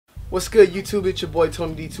What's good, YouTube? It's your boy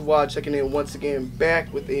Tony D2Y checking in once again,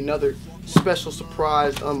 back with another special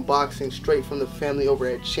surprise unboxing straight from the family over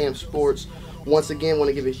at ChampsSports. Once again, want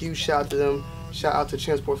to give a huge shout out to them. Shout out to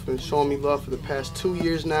ChampsSports for been showing me love for the past 2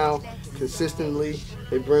 years now, consistently.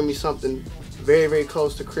 They bring me something very, very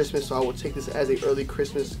close to Christmas, so I will take this as an early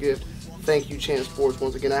Christmas gift. Thank you, ChampsSports,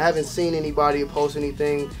 once again. I haven't seen anybody post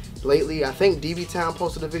anything lately. I think DB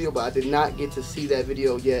posted a video, but I did not get to see that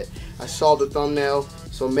video yet. I saw the thumbnail,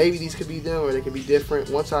 so maybe these could be them or they could be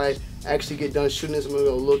different. Once I actually get done shooting this, I'm gonna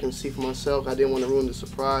go look and see for myself. I didn't want to ruin the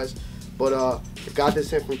surprise, but I got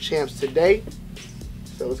this in from Champs today,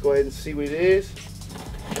 so let's go ahead and see what it is.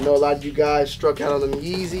 I know a lot of you guys struck out on them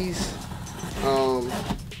Yeezys.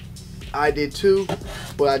 I did too,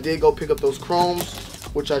 but I did go pick up those Chromes,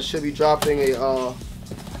 which I should be dropping a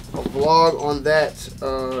vlog on that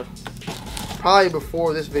probably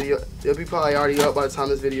before this video. It'll be probably already up by the time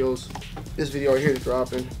this video right here is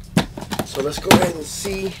dropping. So let's go ahead and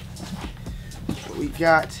see what we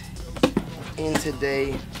got in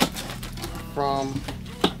today from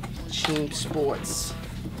ChampsSports.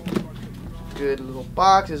 Good little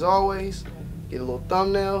box as always. Get a little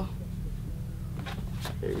thumbnail.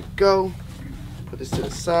 There we go. Put this to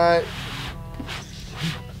the side.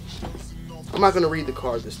 I'm not going to read the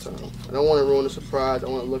card this time. I don't want to ruin the surprise. I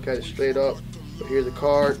want to look at it straight up. But here's the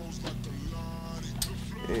card.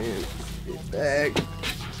 And the bag.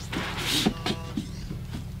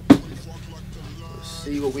 Let's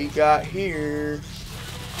see what we got here.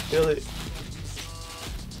 Feel it.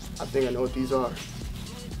 I think I know what these are.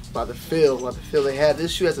 By the feel they have.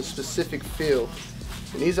 This shoe has a specific feel.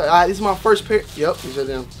 And these are my first pair. Yep, these are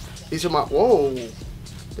them. These are my, whoa.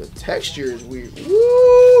 The texture is weird.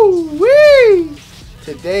 Woo-wee!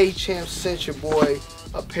 Today, Champs sent your boy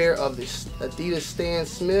a pair of this Adidas Stan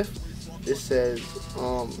Smith. This says,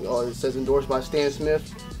 it says endorsed by Stan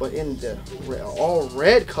Smith, but in the all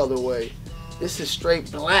red colorway. This is straight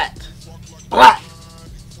black.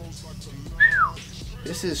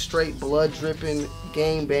 This is straight blood dripping,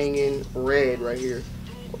 game banging red right here.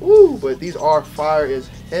 Ooh, but these are fire as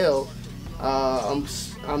hell. I'm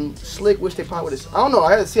slick. Wish they probably would have. I don't know.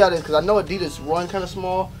 I had to see how this because I know Adidas run kind of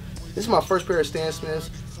small. This is my first pair of Stan Smiths.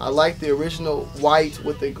 I like the original white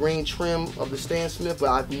with the green trim of the Stan Smith, but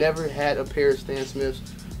I've never had a pair of Stan Smiths.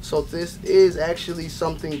 So this is actually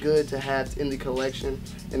something good to have in the collection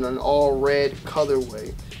in an all red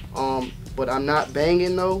colorway. But I'm not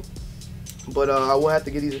banging though. But I will have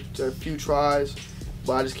to get these a few tries.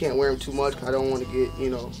 But I just can't wear them too much because I don't want to get,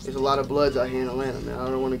 there's a lot of bloods out here in Atlanta, man. I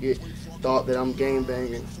don't want to get thought that I'm game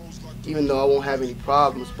banging, even though I won't have any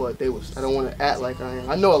problems. But I don't want to act like I am.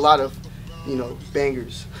 I know a lot of,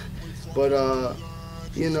 bangers, but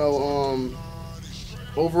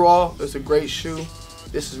overall, it's a great shoe.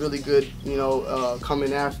 This is really good,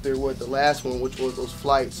 coming after the last one, which was those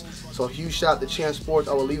flights. So a huge shout out to ChampsSports.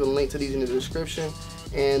 I will leave a link to these in the description.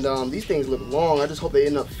 And these things look long. I just hope they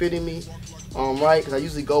end up fitting me. Right, because I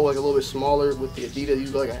usually go like a little bit smaller with the Adidas,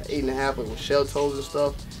 usually like an 8.5 with shell toes and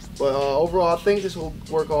stuff. But overall, I think this will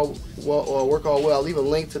work all well. I'll leave a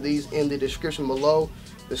link to these in the description below.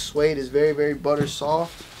 The suede is very, very butter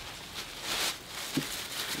soft.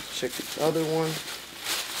 Check the other one.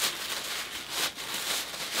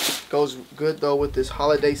 Goes good though with this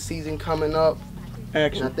holiday season coming up.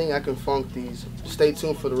 Action. And I think I can funk these. Stay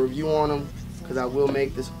tuned for the review on them, because I will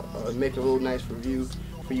make this make a real nice review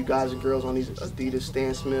for you guys and girls on these Adidas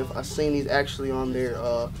Stan Smith. I've seen these actually on their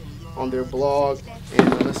blog,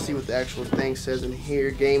 and let's see what the actual thing says in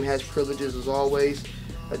here. Game has privileges as always.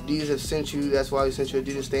 Adidas have sent you. That's why we sent you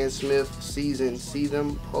Adidas Stan Smith season. See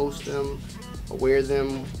them, post them, wear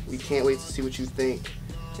them. We can't wait to see what you think.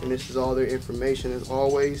 And this is all their information as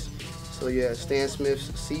always. So yeah, Stan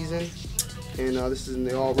Smith's season, and this is in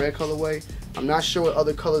the all red colorway. I'm not sure what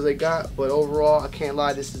other colors they got, but overall, I can't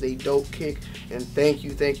lie, this is a dope kick. And thank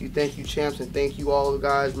you, Champs, and thank you all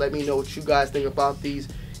guys. Let me know what you guys think about these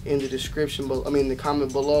in the description below. In the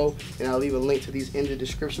comment below, and I'll leave a link to these in the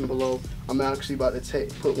description below. I'm actually about to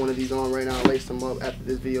put one of these on right now, lace them up after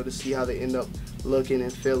this video to see how they end up looking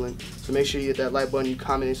and feeling. So make sure you hit that like button, you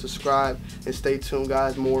comment and subscribe, and stay tuned,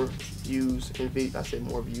 guys. More views and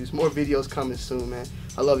more videos coming soon, man.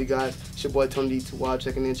 I love you guys. It's your boy Tony D2Y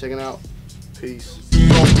checking out. Peace.